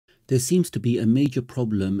There seems to be a major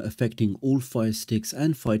problem affecting all Fire Sticks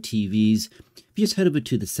and Fire TVs. If you just head over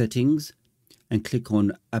to the settings and click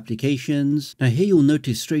on applications. Now here you'll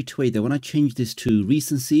notice straight away that when I change this to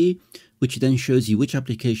recency, which then shows you which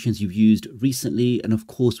applications you've used recently and of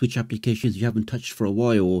course which applications you haven't touched for a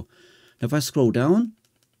while. Now if I scroll down,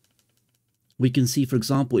 we can see, for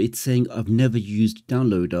example, it's saying I've never used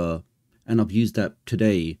Downloader and I've used that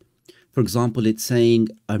today. For example, it's saying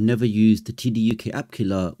I've never used the tdoctoruk app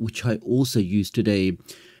killer, which I also used today.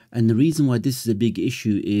 And the reason why this is a big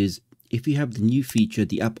issue is if you have the new feature,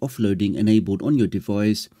 the app offloading, enabled on your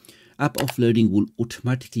device, app offloading will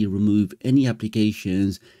automatically remove any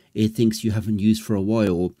applications it thinks you haven't used for a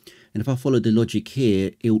while. And if I follow the logic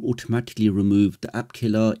here, it will automatically remove the app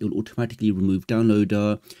killer, it will automatically remove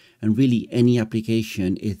Downloader, and really any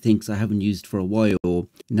application it thinks I haven't used for a while.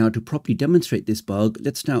 Now to properly demonstrate this bug,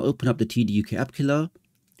 let's now open up the tdoctoruk app killer.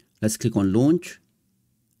 Let's click on launch.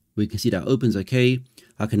 We can see that opens okay.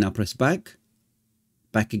 I can now press back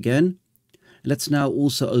again. Let's now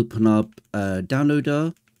also open up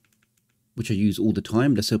Downloader, which I use all the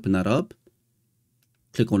time. Let's open that up.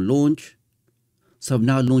 Click on launch. So I've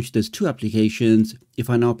now launched those two applications. If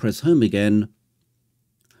I now press home again,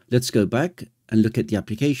 let's go back and look at the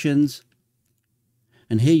applications.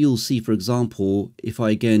 And here you'll see, for example, if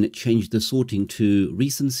I again change the sorting to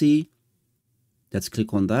recency, let's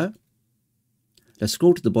click on that. Let's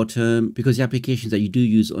scroll to the bottom because the applications that you do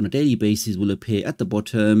use on a daily basis will appear at the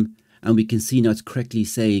bottom. And we can see now it's correctly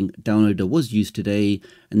saying Downloader was used today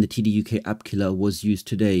and the tdoctoruk app killer was used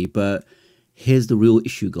today. But here's the real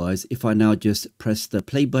issue, guys. If I now just press the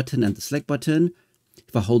play button and the select button,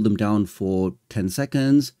 if I hold them down for 10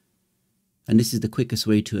 seconds, and this is the quickest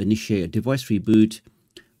way to initiate a device reboot,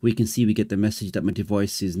 we can see we get the message that my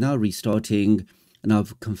device is now restarting. And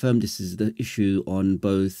I've confirmed this is the issue on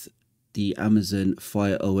both the Amazon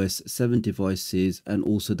Fire OS 7 devices and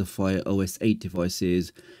also the Fire OS 8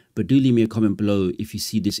 devices. But do leave me a comment below if you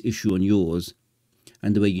see this issue on yours.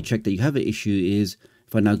 And the way you check that you have an issue is,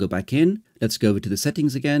 if I now go back in, let's go over to the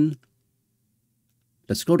settings again.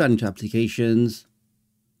 Let's scroll down into applications.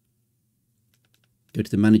 Go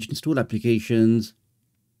to the manage and install applications.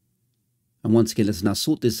 And once again, let's now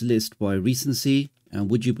sort this list by recency. And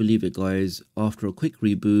would you believe it, guys, after a quick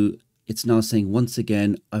reboot, it's now saying once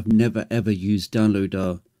again, I've never ever used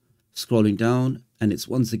Downloader. Scrolling down, and it's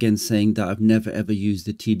once again saying that I've never ever used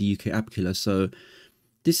the tdoctoruk app killer. So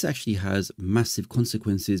this actually has massive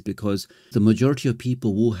consequences because the majority of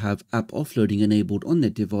people will have app offloading enabled on their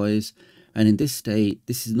device. And in this state,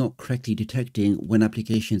 this is not correctly detecting when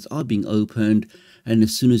applications are being opened. And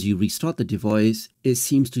as soon as you restart the device, it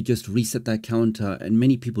seems to just reset that counter. And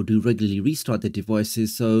many people do regularly restart their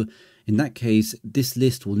devices. So in that case, this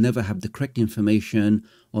list will never have the correct information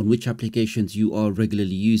on which applications you are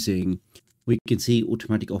regularly using. We can see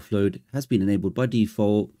automatic offload has been enabled by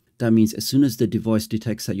default. That means as soon as the device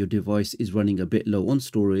detects that your device is running a bit low on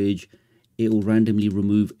storage, it will randomly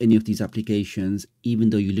remove any of these applications, even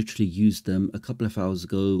though you literally used them a couple of hours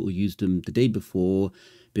ago or used them the day before.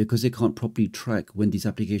 Because it can't properly track when these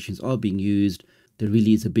applications are being used, there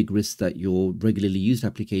really is a big risk that your regularly used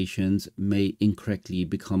applications may incorrectly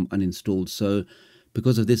become uninstalled. So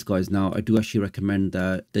because of this, guys, now I do actually recommend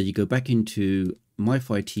that you go back into My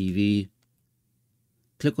Fire TV,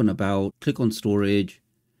 click on About, click on Storage.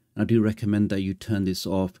 I do recommend that you turn this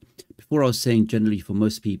off. Before I was saying generally for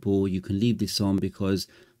most people, you can leave this on because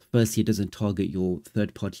firstly, it doesn't target your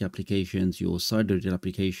third-party applications, your side-loaded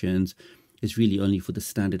applications. It's really only for the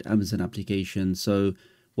standard Amazon application. So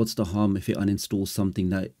what's the harm if it uninstalls something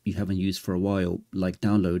that you haven't used for a while, like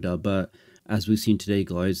Downloader? But as we've seen today,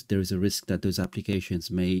 guys, there is a risk that those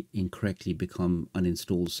applications may incorrectly become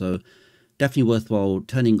uninstalled. So definitely worthwhile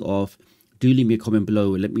turning off. Do leave me a comment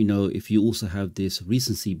below and let me know if you also have this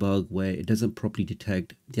recency bug where it doesn't properly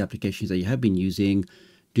detect the applications that you have been using.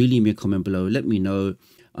 Do leave me a comment below. Let me know.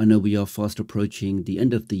 I know we are fast approaching the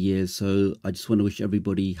end of the year, so I just want to wish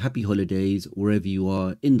everybody happy holidays wherever you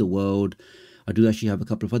are in the world. I do actually have a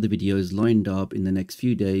couple of other videos lined up in the next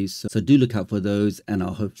few days, so do look out for those, and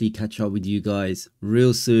I'll hopefully catch up with you guys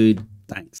real soon. Thanks.